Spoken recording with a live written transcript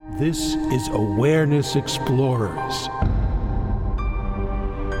This is Awareness Explorers.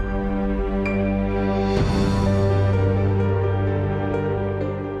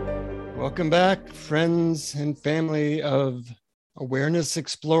 Welcome back, friends and family of Awareness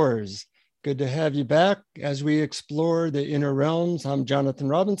Explorers. Good to have you back as we explore the inner realms. I'm Jonathan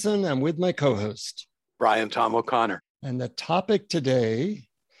Robinson. I'm with my co-host, Brian Tom O'Connor. And the topic today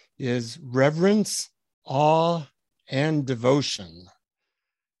is reverence, awe, and devotion.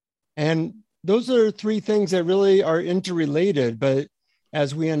 And those are three things that really are interrelated, but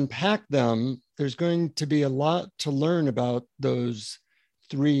as we unpack them, there's going to be a lot to learn about those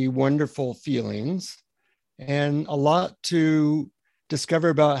three wonderful feelings and a lot to discover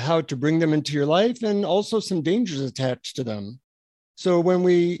about how to bring them into your life and also some dangers attached to them. So when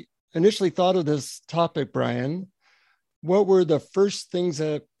we initially thought of this topic, Brian, what were the first things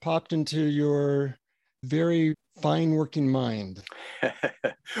that popped into your very fine working mind?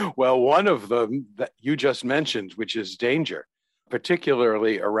 Well, one of them that you just mentioned, which is danger,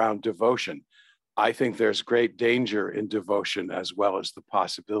 particularly around devotion. I think there's great danger in devotion as well as the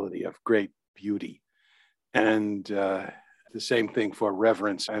possibility of great beauty. And the same thing for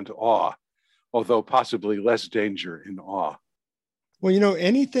reverence and awe, although possibly less danger in awe. Well,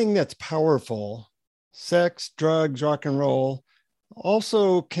 anything that's powerful, sex, drugs, rock and roll,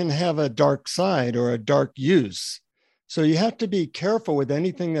 also can have a dark side or a dark use. So you have to be careful with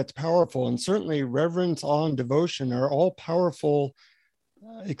anything that's powerful. And certainly reverence, awe, and devotion are all powerful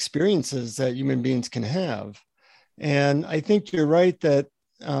experiences that human beings can have. And I think you're right that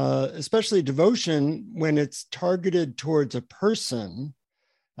especially devotion, when it's targeted towards a person,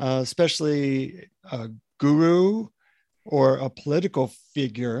 especially a guru or a political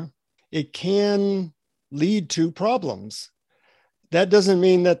figure, it can lead to problems. That doesn't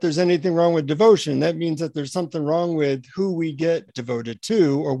mean that there's anything wrong with devotion. That means that there's something wrong with who we get devoted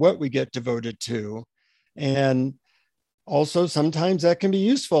to or what we get devoted to. And also, sometimes that can be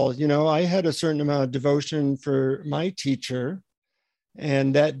useful. I had a certain amount of devotion for my teacher,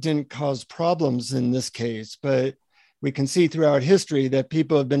 and that didn't cause problems in this case. But we can see throughout history that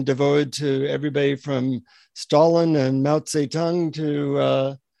people have been devoted to everybody from Stalin and Mao Zedong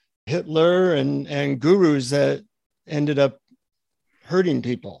to Hitler and gurus that ended up hurting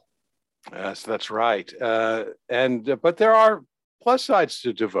people. Yes, that's right. But there are plus sides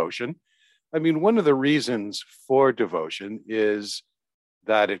to devotion. I mean, one of the reasons for devotion is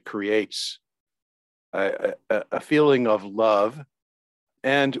that it creates a feeling of love.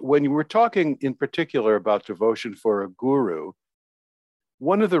 And when you were talking in particular about devotion for a guru,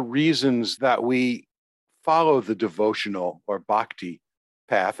 one of the reasons that we follow the devotional or bhakti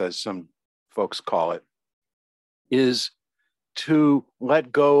path, as some folks call it, is to let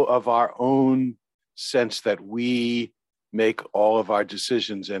go of our own sense that we make all of our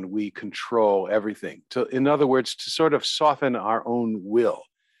decisions and we control everything. In other words, to sort of soften our own will.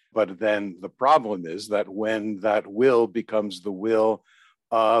 But then the problem is that when that will becomes the will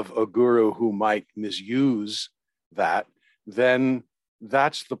of a guru who might misuse that, then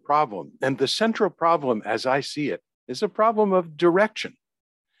that's the problem. And the central problem, as I see it, is a problem of direction.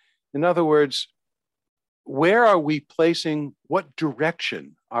 In other words, what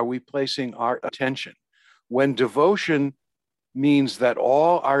direction are we placing our attention? When devotion means that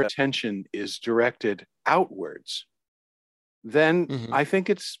all our attention is directed outwards, then I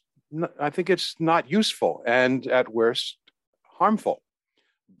think it's not useful and at worst harmful.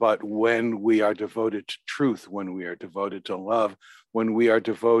 But when we are devoted to truth, when we are devoted to love, when we are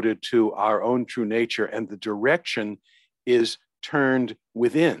devoted to our own true nature, and the direction is turned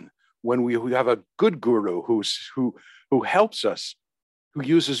within, when we have a good guru who helps us, who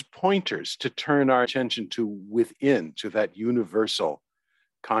uses pointers to turn our attention to within, to that universal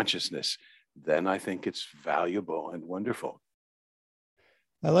consciousness, then I think it's valuable and wonderful.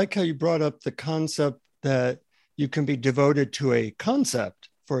 I like how you brought up the concept that you can be devoted to a concept,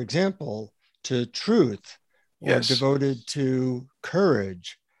 for example, to truth, or Yes. Devoted to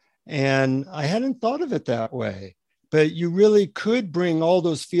courage. And I hadn't thought of it that way. But you really could bring all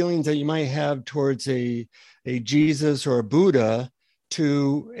those feelings that you might have towards a Jesus or a Buddha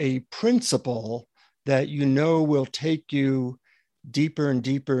to a principle that will take you deeper and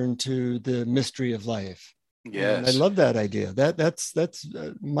deeper into the mystery of life. Yes. And I love that idea. That's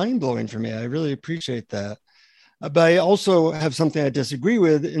mind-blowing for me. I really appreciate that. But I also have something I disagree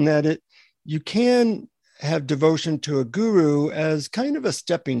with in that you can have devotion to a guru as kind of a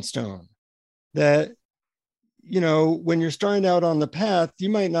stepping stone that, when you're starting out on the path, you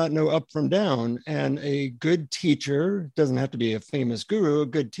might not know up from down. And a good teacher, doesn't have to be a famous guru, a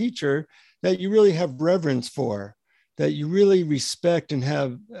good teacher that you really have reverence for, that you really respect and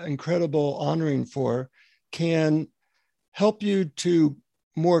have incredible honoring for can help you to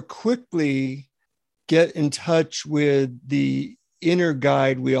more quickly get in touch with the inner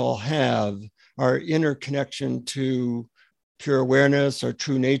guide we all have, our inner connection to pure awareness or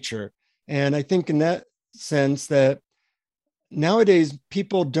true nature. And I think in that sense that nowadays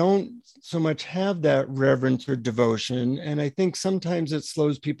people don't so much have that reverence or devotion. And I think sometimes it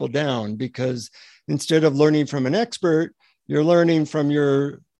slows people down because instead of learning from an expert, you're learning from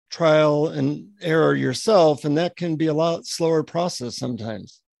your trial and error yourself. And that can be a lot slower process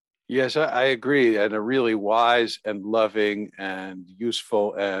sometimes. Yes, I agree. And a really wise and loving and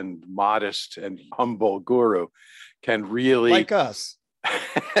useful and modest and humble guru can really like us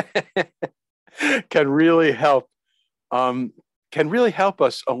can really help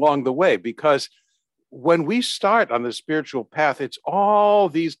us along the way, because when we start on the spiritual path, it's all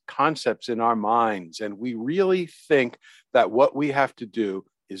these concepts in our minds, and we really think that what we have to do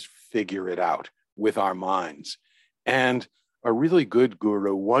is figure it out with our minds. And a really good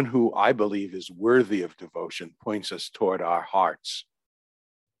guru, one who I believe is worthy of devotion, points us toward our hearts.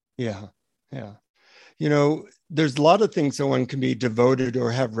 Yeah. There's a lot of things that one can be devoted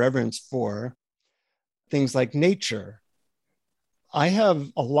or have reverence for, things like nature. I have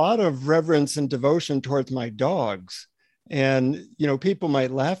a lot of reverence and devotion towards my dogs. And, people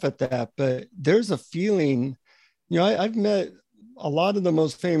might laugh at that, but there's a feeling, I've met a lot of the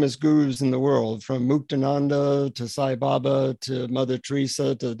most famous gurus in the world, from Muktananda to Sai Baba to Mother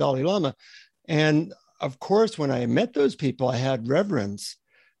Teresa to the Dalai Lama. And of course, when I met those people, I had reverence.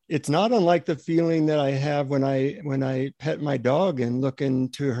 It's not unlike the feeling that I have when I pet my dog and look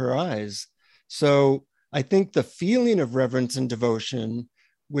into her eyes. So I think the feeling of reverence and devotion,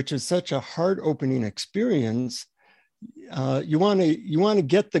 which is such a heart-opening experience, you want to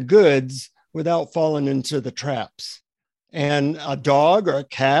get the goods without falling into the traps. And a dog or a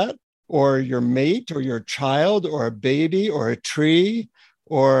cat or your mate or your child or a baby or a tree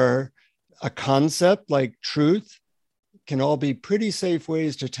or a concept like truth can all be pretty safe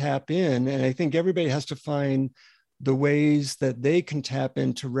ways to tap in. And I think everybody has to find the ways that they can tap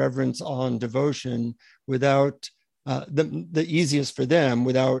into reverence, awe, and devotion without the easiest for them,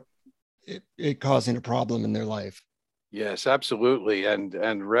 without it causing a problem in their life. Yes, absolutely.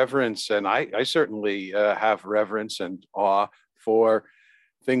 And reverence. And I certainly have reverence and awe for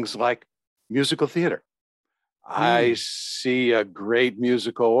things like musical theater. I see a great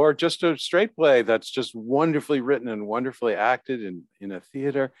musical or just a straight play that's just wonderfully written and wonderfully acted in a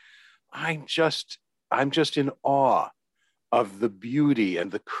theater. I'm just in awe of the beauty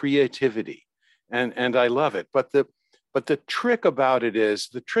and the creativity. And I love it. But the trick about it is,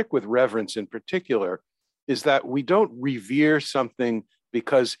 the trick with reverence in particular, is that we don't revere something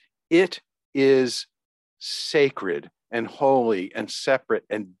because it is sacred and holy and separate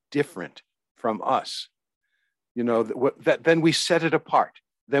and different from us. That then we set it apart.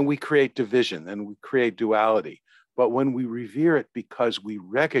 Then we create division, then we create duality. But when we revere it because we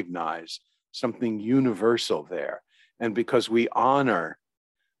recognize something universal there, and because we honor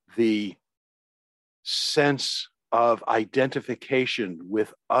the sense of identification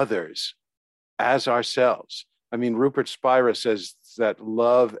with others as ourselves. I mean, Rupert Spira says that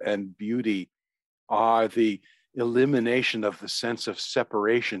love and beauty are the elimination of the sense of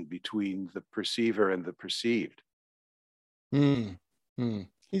separation between the perceiver and the perceived.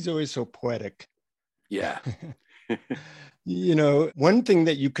 He's always so poetic. Yeah. One thing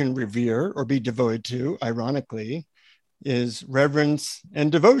that you can revere or be devoted to, ironically, is reverence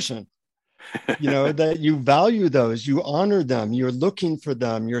and devotion. That you value those, you honor them, you're looking for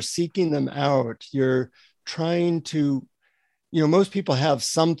them, you're seeking them out, you're trying to, most people have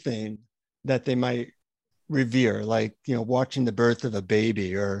something that they might revere, like, watching the birth of a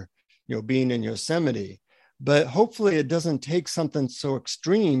baby or, being in Yosemite. But hopefully it doesn't take something so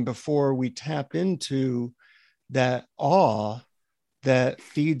extreme before we tap into that awe that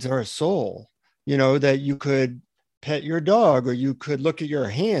feeds our soul, that you could pet your dog, or you could look at your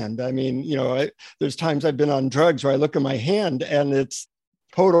hand. I mean, there's times I've been on drugs where I look at my hand and it's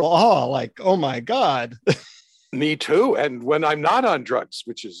total awe, like, oh my God. Me too. And when I'm not on drugs,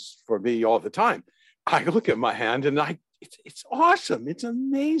 which is for me all the time, I look at my hand and it's awesome. It's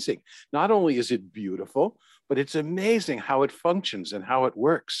amazing. Not only is it beautiful, but it's amazing how it functions and how it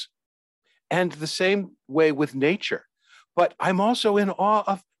works. And the same way with nature. But I'm also in awe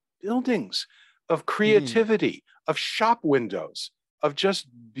of buildings, of creativity, of shop windows, of just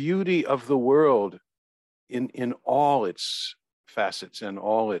beauty of the world in all its facets and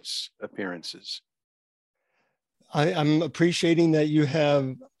all its appearances. I'm appreciating that you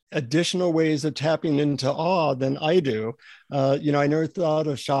have additional ways of tapping into awe than I do. I never thought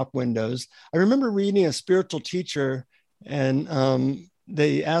of shop windows. I remember reading a spiritual teacher, and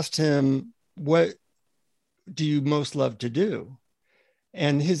they asked him, "What do you most love to do?"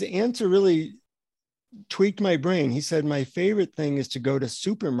 And his answer really tweaked my brain. He said, "My favorite thing is to go to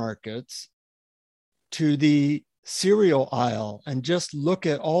supermarkets, to the cereal aisle, and just look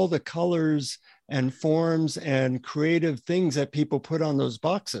at all the colors and forms and creative things that people put on those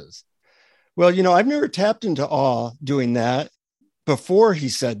boxes." Well, I've never tapped into awe doing that before he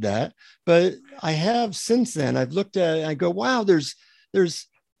said that, but I have since then. I've looked at it and I go, wow, there's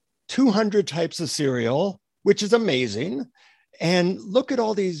 200 types of cereal, which is amazing. And look at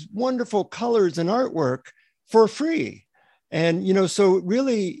all these wonderful colors and artwork for free. And, so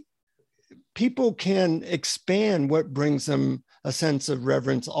really people can expand what brings them a sense of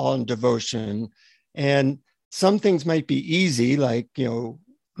reverence, awe, and devotion. And some things might be easy, like,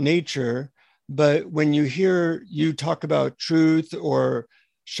 nature. But when you hear you talk about truth or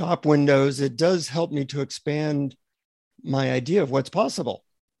shop windows, it does help me to expand my idea of what's possible.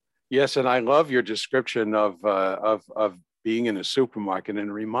 Yes, and I love your description of being in a supermarket, and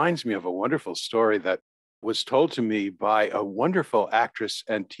it reminds me of a wonderful story that was told to me by a wonderful actress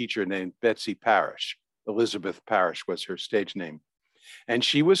and teacher named Betsy Parish. Elizabeth Parish was her stage name. And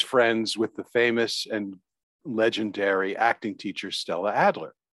she was friends with the famous and legendary acting teacher, Stella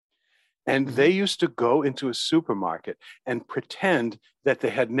Adler. And they used to go into a supermarket and pretend that they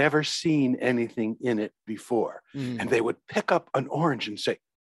had never seen anything in it before. And they would pick up an orange and say,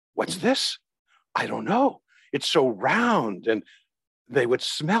 "What's this? I don't know. It's so round." And they would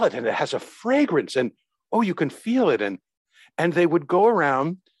smell it and it has a fragrance, and oh, you can feel it. And they would go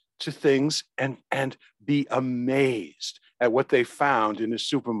around to things and be amazed at what they found in a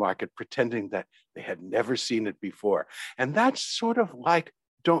supermarket, pretending that they had never seen it before. And that's sort of like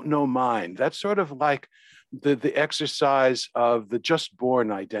Don't Know Mind. That's sort of like the exercise of the just born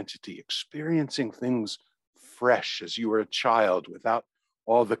identity, experiencing things fresh as you were a child without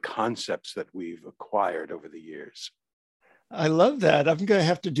all the concepts that we've acquired over the years. I love that. I'm going to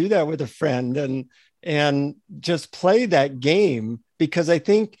have to do that with a friend and just play that game, because I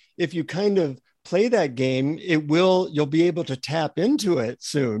think if you kind of play that game, you'll be able to tap into it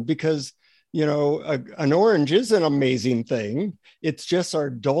soon, because an orange is an amazing thing. It's just our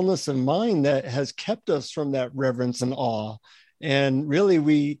dullness of mind that has kept us from that reverence and awe. And really,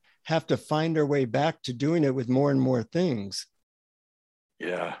 we have to find our way back to doing it with more and more things.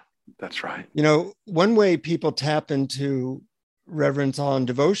 Yeah, that's right. One way people tap into reverence, awe, and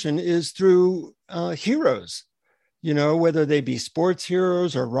devotion is through heroes, whether they be sports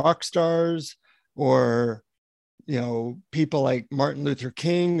heroes or rock stars, or people like Martin Luther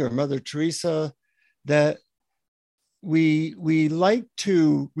King or Mother Teresa, that we like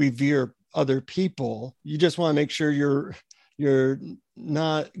to revere other people. You just want to make sure you're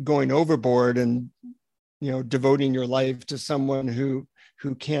not going overboard and devoting your life to someone who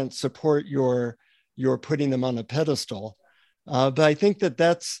can't support your putting them on a pedestal. But I think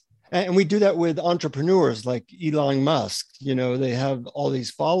that's, and we do that with entrepreneurs like Elon Musk. They have all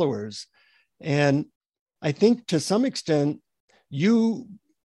these followers, and I think to some extent, you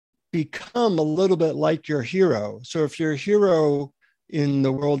become a little bit like your hero. So if your hero in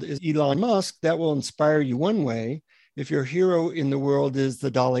the world is Elon Musk, that will inspire you one way. If your hero in the world is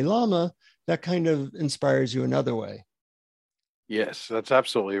the Dalai Lama, that kind of inspires you another way. Yes, that's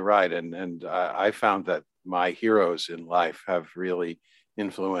absolutely right. And I found that my heroes in life have really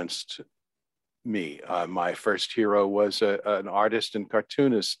influenced me. My first hero was an artist and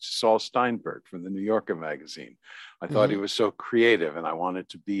cartoonist, Saul Steinberg from the New Yorker magazine. I thought he was so creative, and I wanted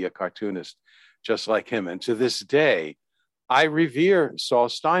to be a cartoonist just like him. And to this day, I revere Saul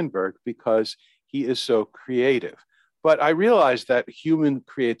Steinberg because he is so creative. But I realize that human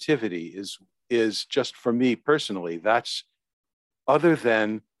creativity is just, for me personally, that's other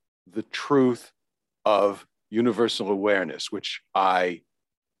than the truth of universal awareness, which I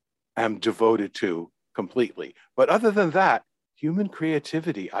am devoted to completely. But other than that, human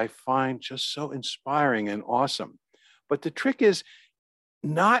creativity I find just so inspiring and awesome. But the trick is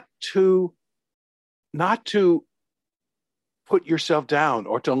not to put yourself down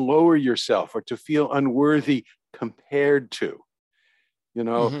or to lower yourself or to feel unworthy compared to.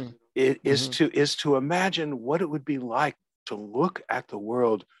 It is to imagine what it would be like to look at the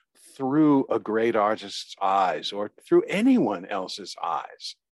world through a great artist's eyes or through anyone else's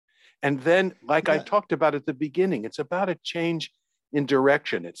eyes. And then, like I talked about at the beginning, it's about a change in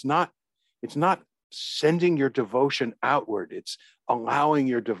direction. It's not sending your devotion outward. It's allowing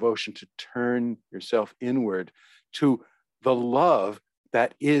your devotion to turn yourself inward to the love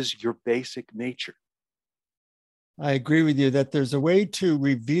that is your basic nature. I agree with you that there's a way to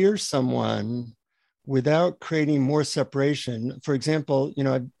revere someone without creating more separation. For example,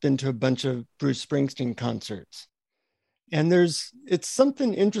 I've been to a bunch of Bruce Springsteen concerts, and it's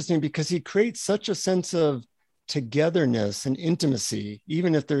something interesting because he creates such a sense of togetherness and intimacy,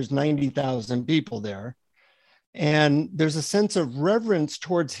 even if there's 90,000 people there. And there's a sense of reverence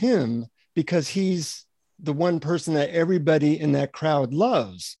towards him because he's the one person that everybody in that crowd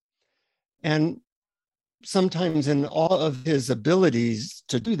loves. And sometimes in awe of his abilities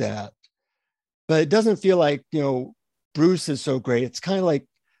to do that. But it doesn't feel like, Bruce is so great. It's kind of like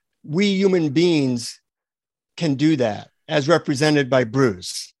we human beings can do that as represented by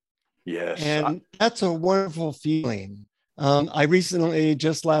Bruce. Yes. And that's a wonderful feeling. I recently,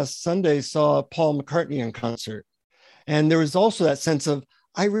 just last Sunday, saw Paul McCartney in concert. And there was also that sense of,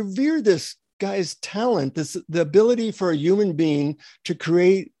 I revere this guy's talent, the ability for a human being to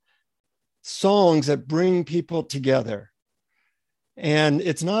create songs that bring people together. And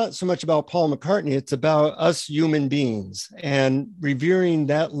it's not so much about Paul McCartney, it's about us human beings and revering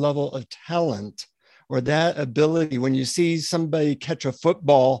that level of talent or that ability. When you see somebody catch a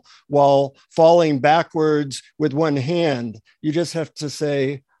football while falling backwards with one hand, you just have to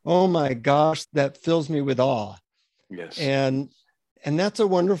say, oh my gosh, that fills me with awe. Yes. And that's a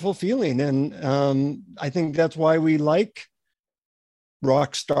wonderful feeling. And I think that's why we like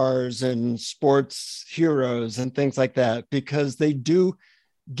rock stars and sports heroes and things like that, because they do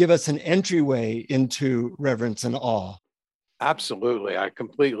give us an entryway into reverence and awe. Absolutely. I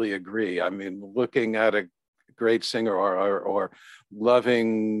completely agree. I mean, looking at a great singer or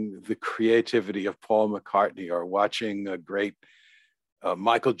loving the creativity of Paul McCartney or watching a great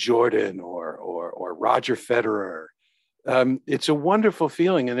Michael Jordan or Roger Federer, it's a wonderful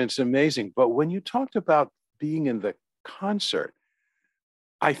feeling and it's amazing. But when you talked about being in the concert,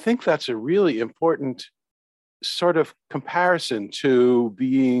 I think that's a really important sort of comparison to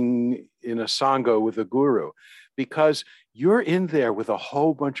being in a sangha with a guru, because you're in there with a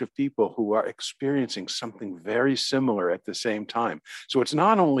whole bunch of people who are experiencing something very similar at the same time. So it's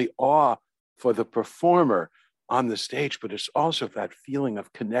not only awe for the performer on the stage, but it's also that feeling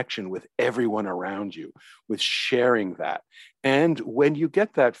of connection with everyone around you, with sharing that. And when you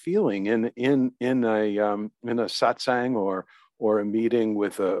get that feeling in a satsang or a meeting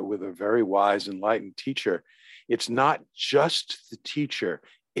with a very wise, enlightened teacher, it's not just the teacher,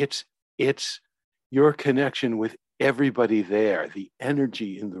 it's your connection with everybody there, the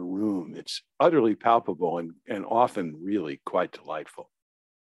energy in the room. It's utterly palpable and often really quite delightful.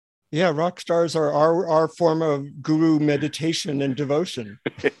 Yeah, rock stars are our form of guru meditation and devotion.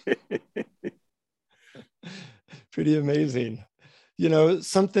 Pretty amazing.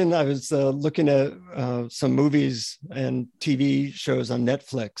 Something I was looking at some movies and TV shows on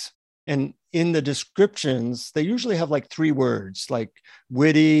Netflix, and in the descriptions, they usually have like 3 words, like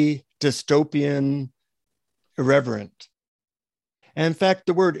witty, dystopian, irreverent. And in fact,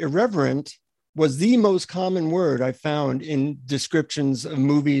 the word irreverent was the most common word I found in descriptions of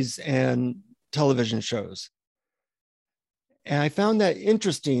movies and television shows. And I found that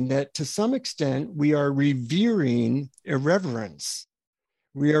interesting that to some extent, we are revering irreverence.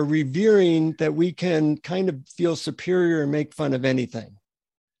 We are revering that we can kind of feel superior and make fun of anything.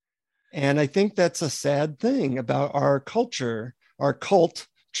 And I think that's a sad thing about our culture. Our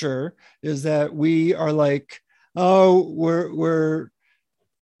culture is that we are like, oh, we're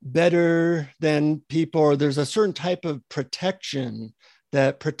better than people, or there's a certain type of protection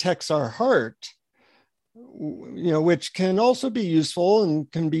that protects our heart, which can also be useful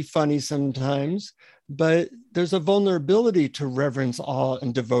and can be funny sometimes. But there's a vulnerability to reverence, awe,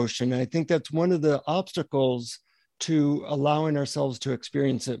 and devotion. And I think that's one of the obstacles to allowing ourselves to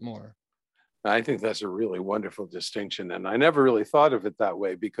experience it more. I think that's a really wonderful distinction. And I never really thought of it that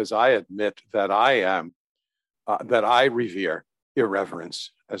way, because I admit that I revere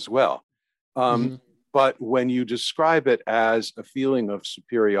irreverence as well. But when you describe it as a feeling of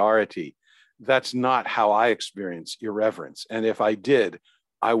superiority, that's not how I experience irreverence. And if I did,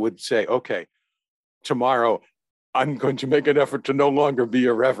 I would say, okay, tomorrow I'm going to make an effort to no longer be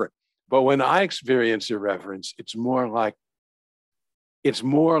irreverent. But when I experience irreverence, it's more like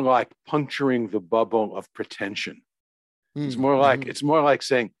puncturing the bubble of pretension. It's more like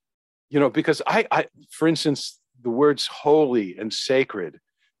saying, because I, for instance, the words holy and sacred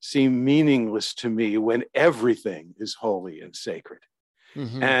seem meaningless to me when everything is holy and sacred.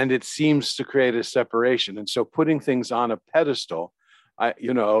 And it seems to create a separation. And so putting things on a pedestal,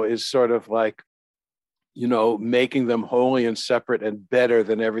 is sort of like making them holy and separate and better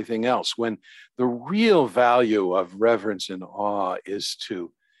than everything else, when the real value of reverence and awe is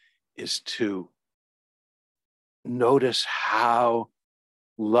to notice how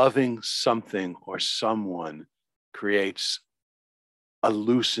loving something or someone creates a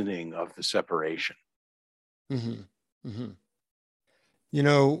loosening of the separation. Mm-hmm. Mm-hmm.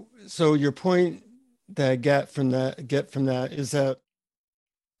 So your point that I get from that is that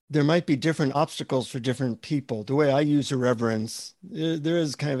there might be different obstacles for different people. The way I use irreverence, there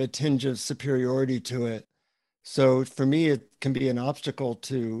is kind of a tinge of superiority to it. So for me, it can be an obstacle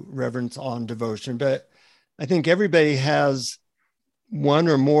to reverence, awe, and devotion. But I think everybody has one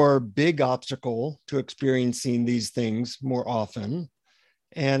or more big obstacle to experiencing these things more often.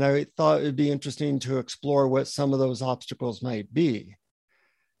 And I thought it'd be interesting to explore what some of those obstacles might be.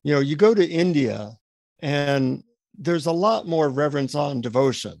 You go to India and there's a lot more reverence, awe, and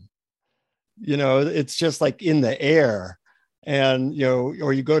devotion. It's just like in the air. And,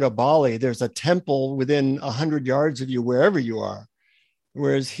 or you go to Bali, there's a temple within 100 yards of you, wherever you are.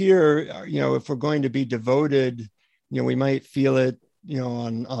 Whereas here, if we're going to be devoted, we might feel it,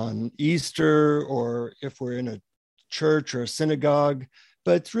 on Easter, or if we're in a church or a synagogue,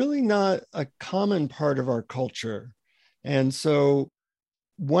 but it's really not a common part of our culture. And so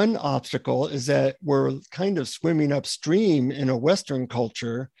one obstacle is that we're kind of swimming upstream in a Western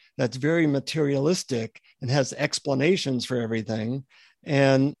culture that's very materialistic and has explanations for everything.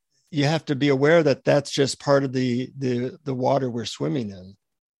 And you have to be aware that that's just part of the water we're swimming in.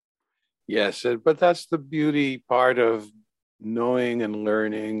 Yes, but that's the beauty part of knowing and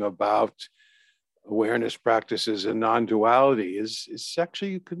learning about awareness practices and non-duality is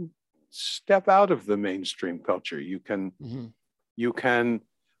actually you can step out of the mainstream culture. You can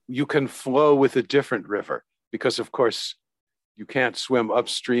flow with a different river, because of course you can't swim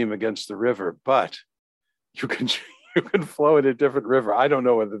upstream against the river, but you can flow in a different river. I don't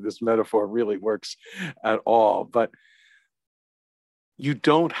know whether this metaphor really works at all, but you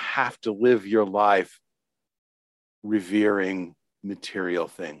don't have to live your life revering material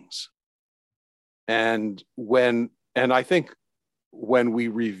things. And I think when we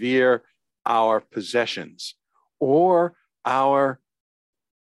revere our possessions or our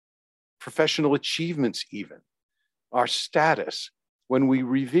professional achievements, even our status, when we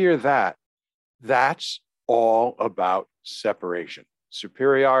revere that, that's all about separation,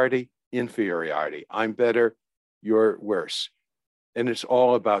 superiority, inferiority. I'm better, you're worse. And it's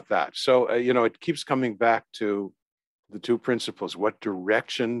all about that. So, it keeps coming back to the two principles. What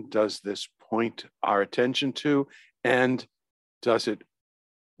direction does this point our attention to? And does it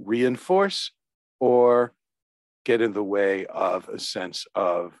reinforce or get in the way of a sense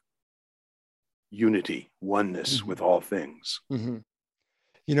of unity, oneness with all things? Mm-hmm.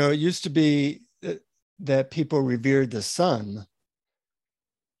 It used to be that people revered the sun,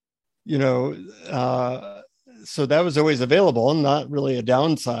 so that was always available, not really a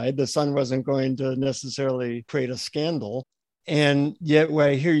downside. The sun wasn't going to necessarily create a scandal. And yet what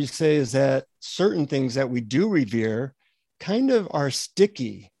I hear you say is that certain things that we do revere kind of are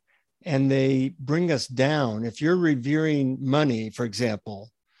sticky and they bring us down. If you're revering money, for example,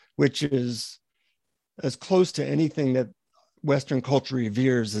 which is as close to anything that Western culture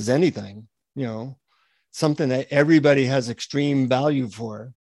reveres as anything, something that everybody has extreme value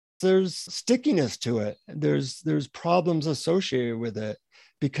for, there's stickiness to it. There's problems associated with it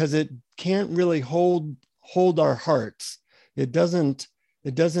because it can't really hold our hearts. It doesn't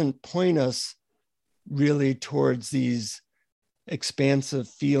point us really towards these expansive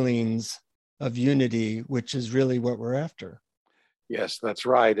feelings of unity, which is really what we're after. Yes, that's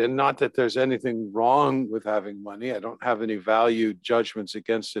right. And not that there's anything wrong with having money. I don't have any value judgments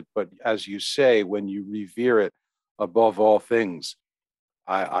against it. But as you say, when you revere it above all things,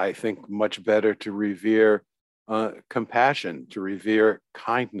 I think much better to revere compassion, to revere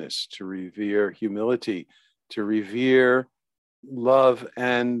kindness, to revere humility, to revere love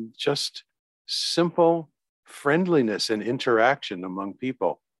and just simple friendliness and interaction among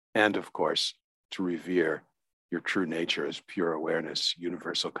people. And of course, to revere your true nature as pure awareness,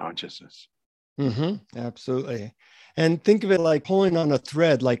 universal consciousness. Mm-hmm, absolutely. And think of it like pulling on a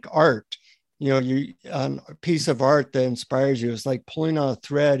thread, like art. A piece of art that inspires you is like pulling on a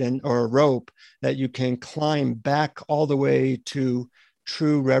thread or a rope that you can climb back all the way to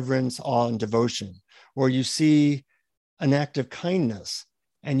true reverence, awe, and devotion. Or you see an act of kindness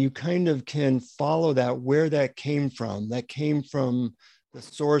and you kind of can follow that, where that came from. That came from the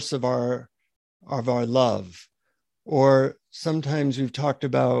source of our love. Or sometimes we've talked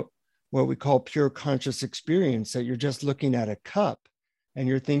about what we call pure conscious experience, that you're just looking at a cup and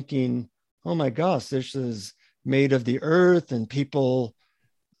you're thinking, oh my gosh, this is made of the earth, and people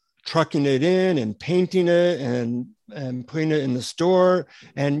trucking it in and painting it and putting it in the store.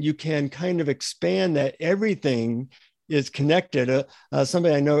 And you can kind of expand that everything is connected.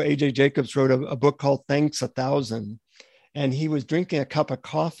 Somebody I know, AJ Jacobs, wrote a book called Thanks a Thousand, and he was drinking a cup of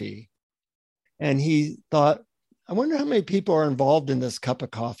coffee and he thought, I wonder how many people are involved in this cup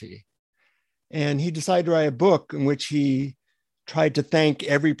of coffee. And he decided to write a book in which he tried to thank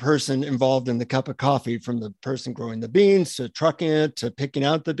every person involved in the cup of coffee, from the person growing the beans to trucking it, to picking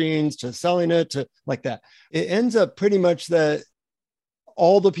out the beans, to selling it, to like that. It ends up pretty much that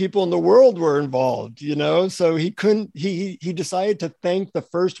all the people in the world were involved, you know? So he decided to thank the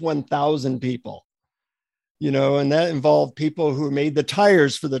first 1,000 people, you know, and that involved people who made the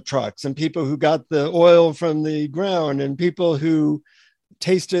tires for the trucks, and people who got the oil from the ground, and people who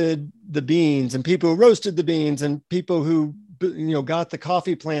tasted the beans, and people who roasted the beans, and people who, you know, got the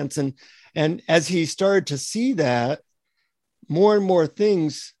coffee plants. And as he started to see that, more and more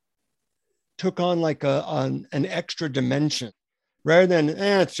things took on like an extra dimension. Rather than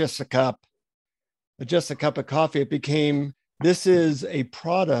it's just a cup of coffee, it became, this is a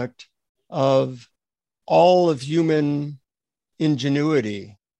product of all of human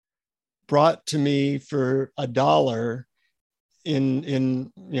ingenuity brought to me for $1 in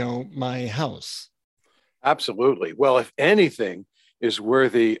you know, my house. Absolutely. Well, if anything is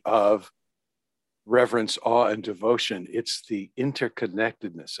worthy of reverence, awe, and devotion, it's the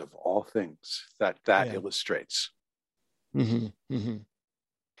interconnectedness of all things that illustrates. Mm-hmm, mm-hmm.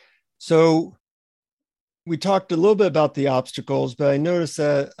 So we talked a little bit about the obstacles, but I noticed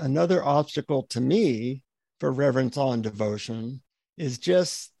that another obstacle to me for reverence, awe, and devotion is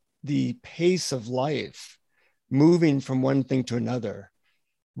just the pace of life, moving from one thing to another.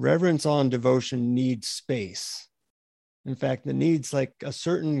 Reverence, awe, and devotion needs space. In fact, it needs like a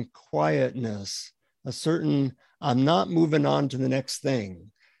certain quietness, a certain, I'm not moving on to the next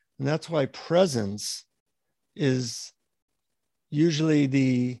thing. And that's why presence is usually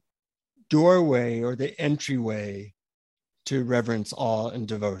the doorway or the entryway to reverence, awe, and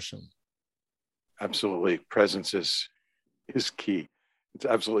devotion. Absolutely. Presence is key. It's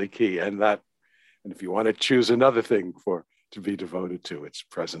absolutely key. And if you want to choose another thing to be devoted to, it's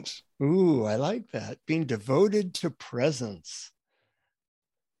presence. Ooh, I like that. Being devoted to presence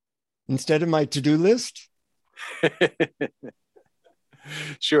instead of my to-do list.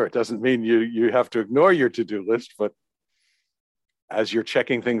 Sure, it doesn't mean you have to ignore your to-do list, but as you're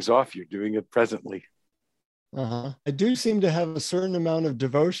checking things off, you're doing it presently. I do seem to have a certain amount of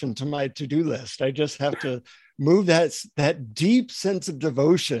devotion to my to-do list. I just have to move that deep sense of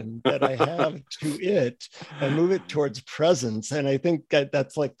devotion that I have to it and move it towards presence. And I think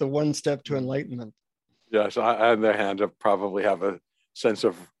that's like the one step to enlightenment. Yes, I, on the other hand, I probably have a sense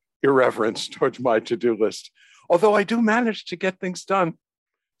of irreverence towards my to-do list, although I do manage to get things done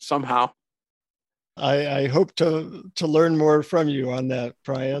somehow. I hope to learn more from you on that,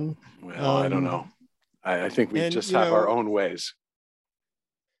 Brian. Well, I don't know. I think we just have our own ways.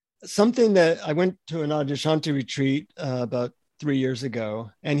 Something that I went to an Adyashanti retreat about 3 years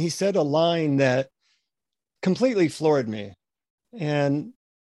ago, and he said a line that completely floored me. And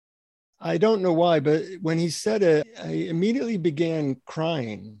I don't know why, but when he said it, I immediately began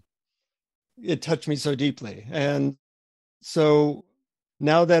crying. It touched me so deeply. And so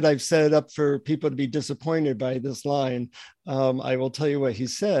now that I've set it up for people to be disappointed by this line, I will tell you what he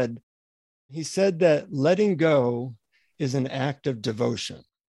said. He said that letting go is an act of devotion.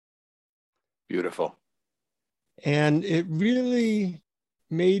 Beautiful. And it really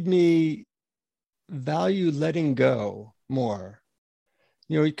made me value letting go more,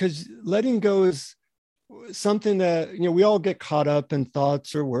 you know, because letting go is something that, you know, we all get caught up in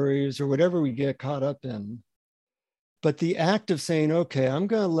thoughts or worries or whatever we get caught up in. But the act of saying, okay, I'm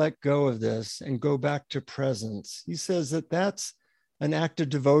going to let go of this and go back to presence. He says that that's an act of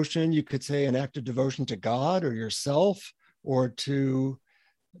devotion. You could say an act of devotion to God or yourself or to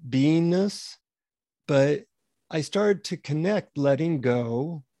beingness. But I started to connect letting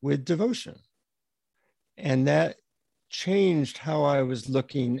go with devotion. And that changed how I was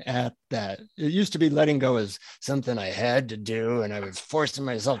looking at that. It used to be letting go as something I had to do, and I was forcing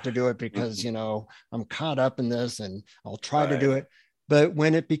myself to do it because, you know, I'm caught up in this and I'll try to do it. But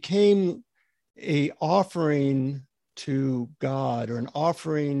when it became a offering to God or an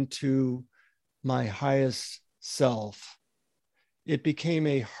offering to my highest self, it became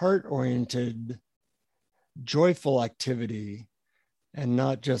a heart-oriented, joyful activity and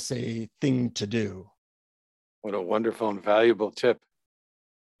not just a thing to do. What a wonderful and valuable tip.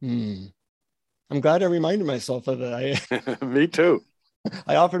 I'm glad I reminded myself of it. Me too.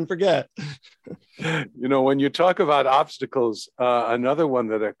 I often forget. When you talk about obstacles, another one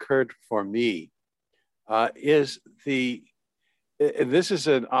that occurred for me is this is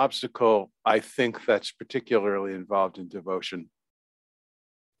an obstacle I think that's particularly involved in devotion,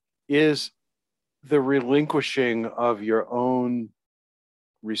 is the relinquishing of your own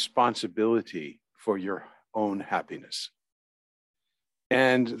responsibility for your own happiness.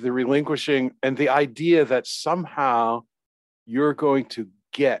 And the relinquishing and the idea that somehow you're going to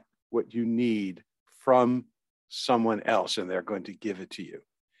get what you need from someone else and they're going to give it to you.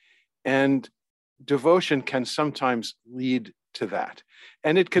 And devotion can sometimes lead to that.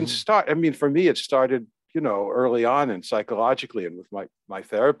 And it can start, for me, it started, early on and psychologically, and with my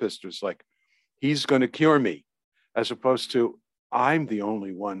therapist was like, he's going to cure me, as opposed to I'm the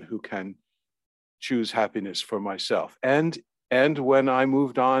only one who can choose happiness for myself. And when I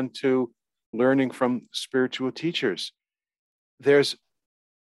moved on to learning from spiritual teachers, there's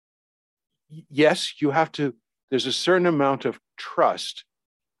a certain amount of trust,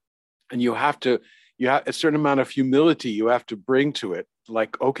 and you have a certain amount of humility you have to bring to it.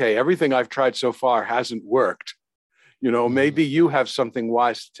 Like, okay, everything I've tried so far hasn't worked. Maybe you have something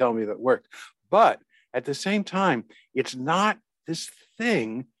wise to tell me that worked. But at the same time, it's not this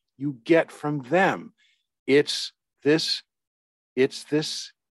thing you get from them. It's this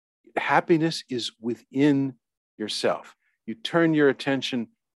happiness is within yourself. You turn your attention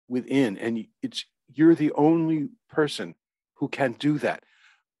within, and you're the only person who can do that.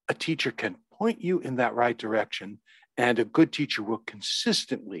 A teacher can point you in that right direction, and a good teacher will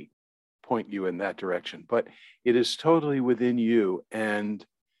consistently point you in that direction. But it is totally within you, and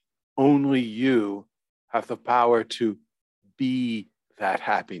only you have the power to be that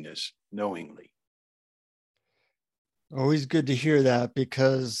happiness knowingly. Always good to hear that,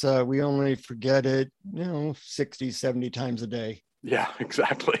 because we only forget it, 60, 70 times a day. Yeah,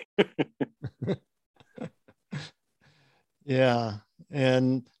 exactly. Yeah.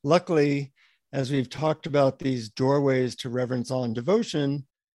 And luckily, as we've talked about these doorways to reverence, awe, and devotion,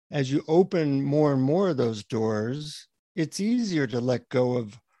 as you open more and more of those doors, it's easier to let go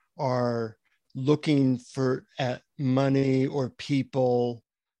of our looking at money or people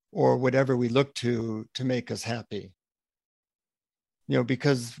or whatever we look to make us happy.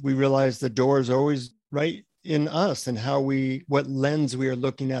 Because we realize the door is always right in us and what lens we are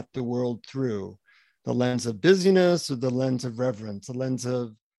looking at the world through. The lens of busyness or the lens of reverence, the lens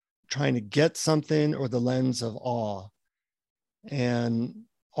of trying to get something or the lens of awe. And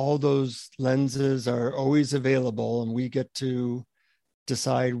all those lenses are always available, and we get to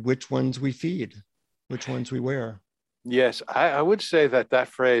decide which ones we feed, which ones we wear. Yes, I would say that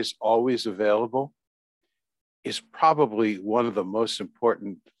phrase, always available, is probably one of the most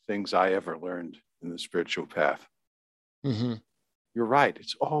important things I ever learned in the spiritual path. Mm-hmm. You're right.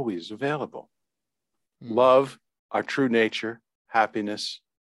 It's always available. Mm-hmm. Love, our true nature, happiness,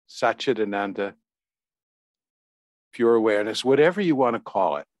 Satchidananda, pure awareness, whatever you want to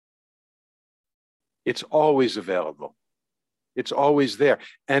call it, it's always available. It's always there.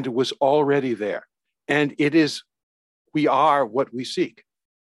 And it was already there. And we are what we seek.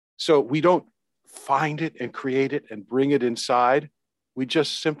 So we don't find it and create it and bring it inside. We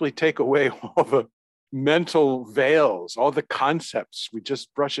just simply take away all the mental veils, all the concepts. We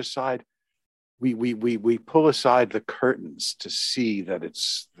just brush aside. We pull aside the curtains to see that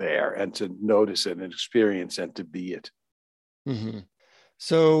it's there and to notice it and experience and to be it. Mm-hmm.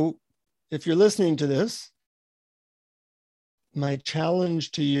 So if you're listening to this, my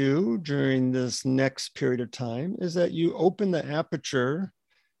challenge to you during this next period of time is that you open the aperture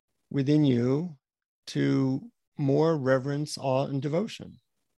within you to more reverence, awe, and devotion,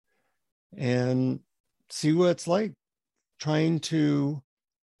 and see what it's like trying to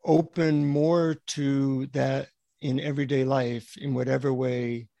open more to that in everyday life in whatever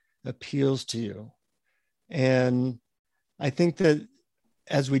way appeals to you. And I think that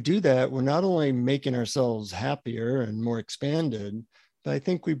as we do that, we're not only making ourselves happier and more expanded, but I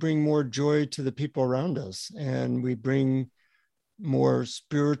think we bring more joy to the people around us, and we bring more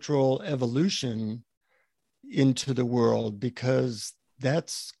spiritual evolution into the world, because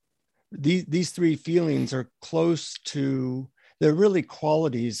these three feelings are close to, they're really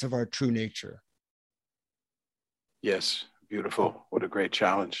qualities of our true nature. Yes, beautiful. What a great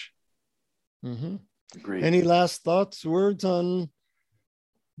challenge. Mm-hmm. Agreed. Any last thoughts, words on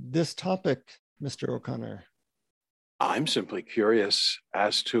this topic, Mr. O'Connor? I'm simply curious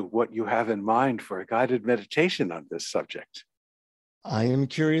as to what you have in mind for a guided meditation on this subject. I am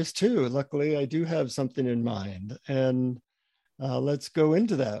curious too. Luckily, I do have something in mind, and let's go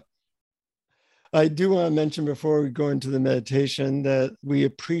into that. I do want to mention before we go into the meditation that we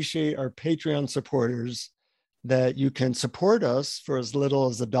appreciate our Patreon supporters, that you can support us for as little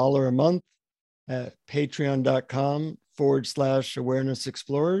as $1 a month at patreon.com/awareness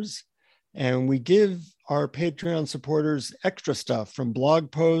explorers. And we give our Patreon supporters extra stuff, from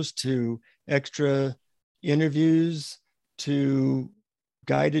blog posts to extra interviews to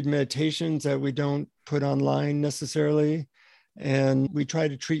guided meditations that we don't put online necessarily. And we try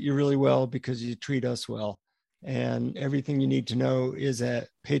to treat you really well because you treat us well. And everything you need to know is at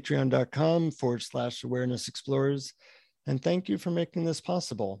patreon.com/awareness explorers. And thank you for making this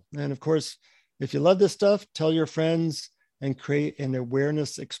possible. And of course, if you love this stuff, tell your friends and create an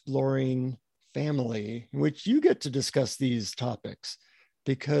awareness exploring family in which you get to discuss these topics,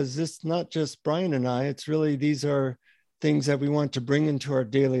 because it's not just Brian and I, it's really, these are things that we want to bring into our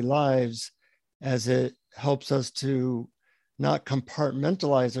daily lives, as it helps us to not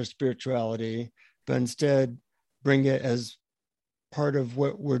compartmentalize our spirituality, but instead bring it as part of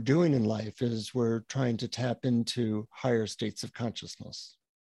what we're doing in life, is we're trying to tap into higher states of consciousness.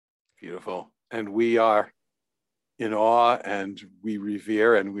 Beautiful. And we are in awe, and we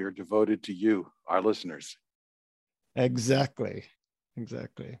revere, and we are devoted to you, our listeners. Exactly.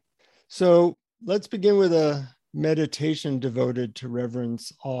 So let's begin with a meditation devoted to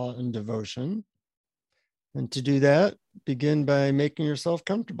reverence, awe, and devotion. And to do that, begin by making yourself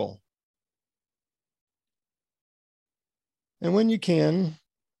comfortable. And when you can,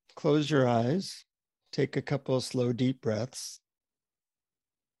 close your eyes, take a couple of slow, deep breaths.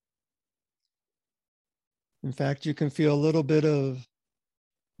 In fact, you can feel a little bit of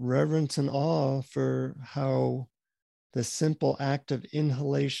reverence and awe for how the simple act of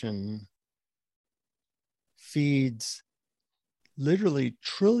inhalation feeds literally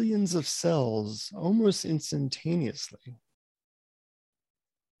trillions of cells almost instantaneously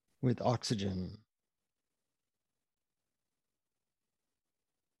with oxygen.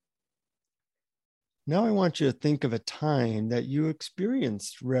 Now I want you to think of a time that you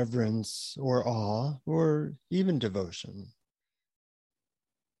experienced reverence or awe or even devotion.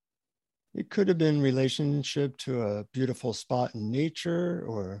 It could have been relationship to a beautiful spot in nature,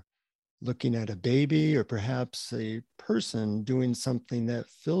 or looking at a baby, or perhaps a person doing something that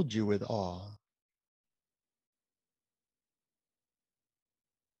filled you with awe.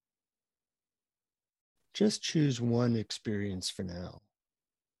 Just choose one experience for now.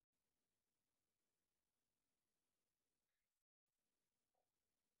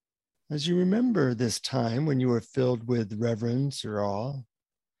 As you remember this time when you were filled with reverence or awe,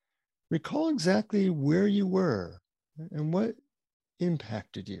 recall exactly where you were and what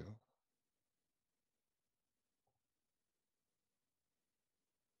impacted you.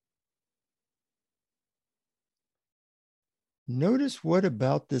 Notice what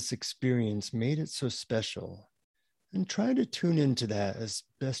about this experience made it so special, and try to tune into that as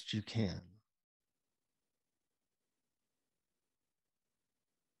best you can.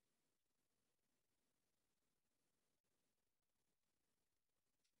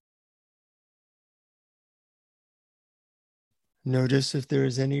 Notice if there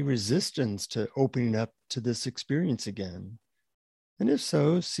is any resistance to opening up to this experience again. And if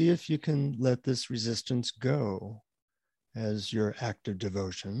so, see if you can let this resistance go as your act of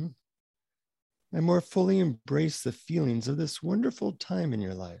devotion, and more fully embrace the feelings of this wonderful time in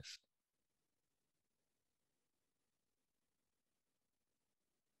your life.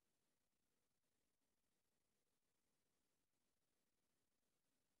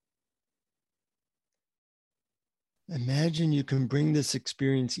 Imagine you can bring this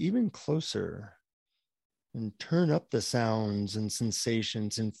experience even closer and turn up the sounds and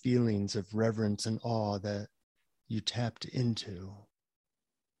sensations and feelings of reverence and awe that you tapped into.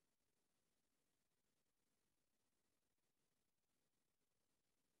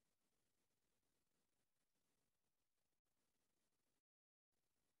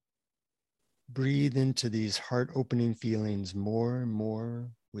 Breathe into these heart-opening feelings more and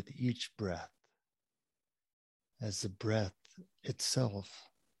more with each breath, as the breath itself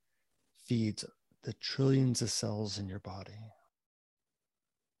feeds the trillions of cells in your body.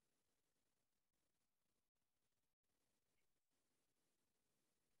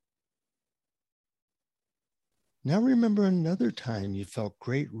 Now remember another time you felt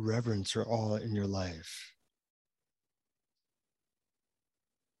great reverence or awe in your life.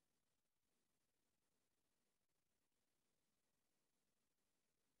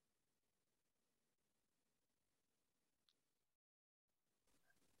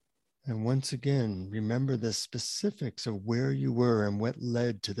 And once again, remember the specifics of where you were and what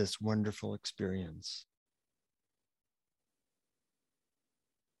led to this wonderful experience.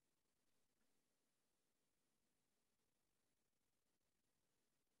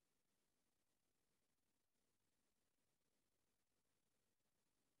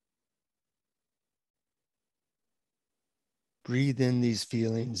 Breathe in these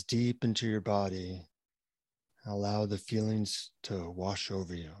feelings deep into your body. Allow the feelings to wash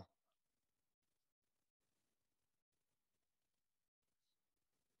over you.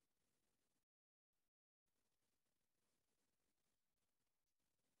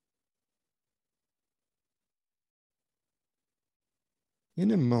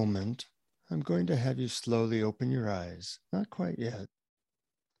 In a moment, I'm going to have you slowly open your eyes. Not quite yet.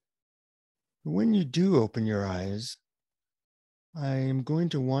 But when you do open your eyes, I am going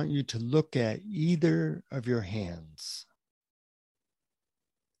to want you to look at either of your hands.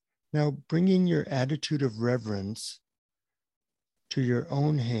 Now, bringing your attitude of reverence to your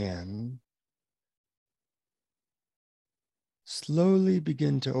own hand, slowly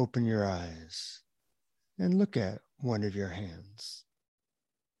begin to open your eyes and look at one of your hands.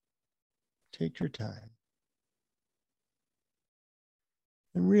 Take your time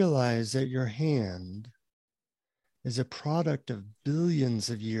and realize that your hand is a product of billions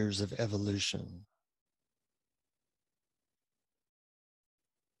of years of evolution.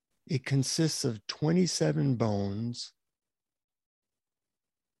 It consists of 27 bones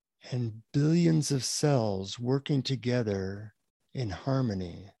and billions of cells working together in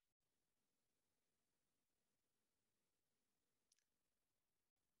harmony.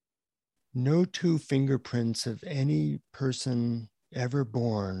 No two fingerprints of any person ever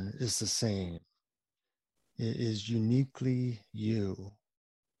born is the same. It is uniquely you.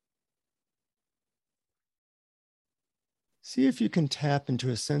 See if you can tap into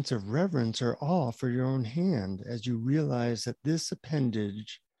a sense of reverence or awe for your own hand as you realize that this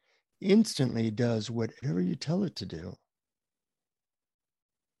appendage instantly does whatever you tell it to do.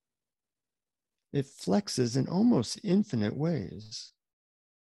 It flexes in almost infinite ways.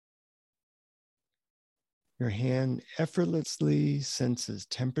 Your hand effortlessly senses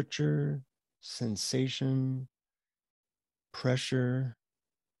temperature, sensation, pressure,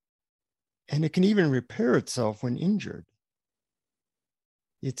 and it can even repair itself when injured.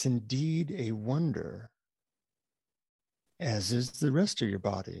 It's indeed a wonder, as is the rest of your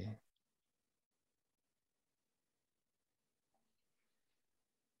body.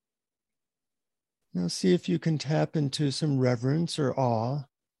 Now see if you can tap into some reverence or awe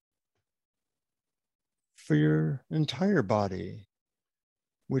for your entire body,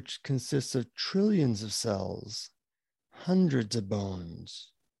 which consists of trillions of cells, hundreds of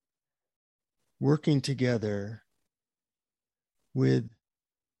bones, working together with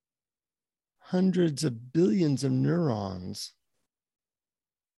hundreds of billions of neurons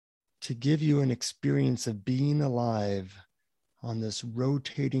to give you an experience of being alive on this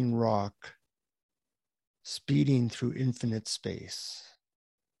rotating rock, speeding through infinite space.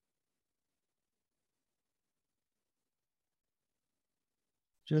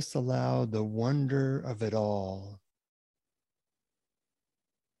 Just allow the wonder of it all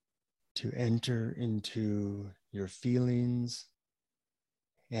to enter into your feelings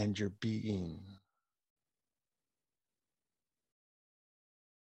and your being.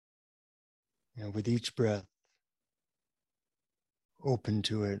 And with each breath, open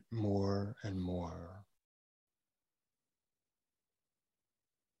to it more and more.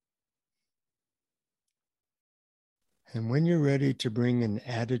 And when you're ready to bring an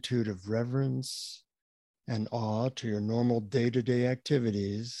attitude of reverence and awe to your normal day-to-day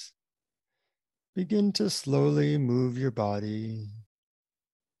activities, begin to slowly move your body.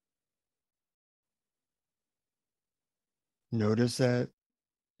 Notice that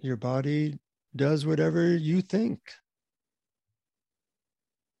your body does whatever you think.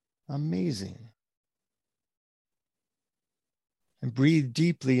 Amazing. And breathe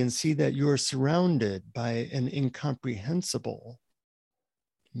deeply and see that you are surrounded by an incomprehensible,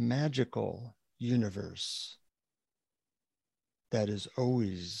 magical universe that is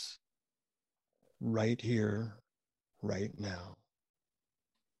always right here, right now.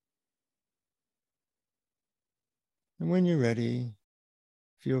 And when you're ready,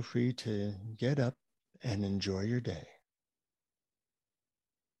 feel free to get up and enjoy your day.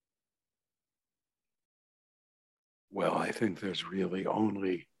 Well, I think there's really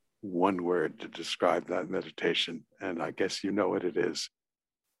only one word to describe that meditation, and I guess you know what it is.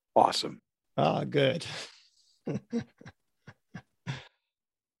 Awesome. Ah, good.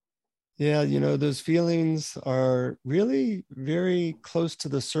 Yeah, you know, those feelings are really very close to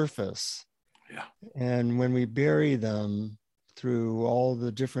the surface. Yeah. And when we bury them through all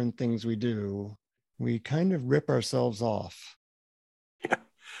the different things we do, we kind of rip ourselves off. Yeah,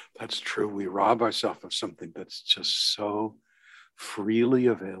 that's true. We rob ourselves of something that's just so freely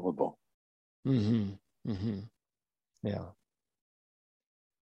available. Mm-hmm. Mm-hmm. Yeah.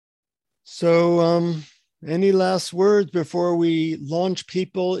 So Any last words before we launch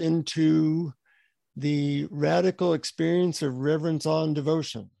people into the radical experience of reverence, awe, and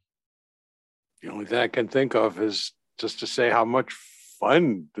devotion? The only thing I can think of is just to say how much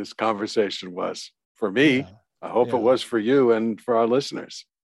fun this conversation was for me. Yeah. I hope it was for you and for our listeners.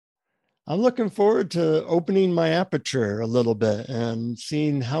 I'm looking forward to opening my aperture a little bit and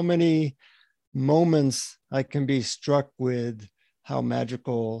seeing how many moments I can be struck with how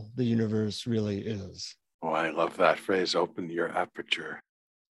magical the universe really is. Oh, I love that phrase, open your aperture.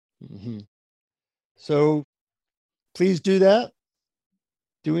 Mm-hmm. So please do that.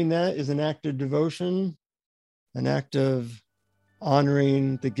 Doing that is an act of devotion, an act of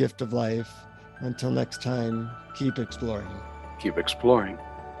honoring the gift of life. Until next time, keep exploring. Keep exploring.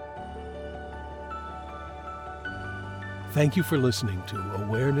 Thank you for listening to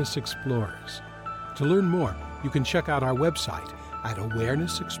Awareness Explorers. To learn more, you can check out our website at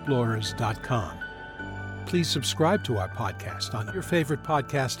awarenessexplorers.com. Please subscribe to our podcast on your favorite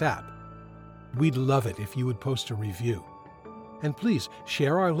podcast app. We'd love it if you would post a review. And please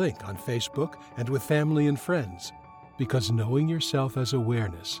share our link on Facebook and with family and friends, because knowing yourself as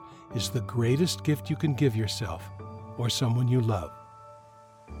awareness is the greatest gift you can give yourself or someone you love.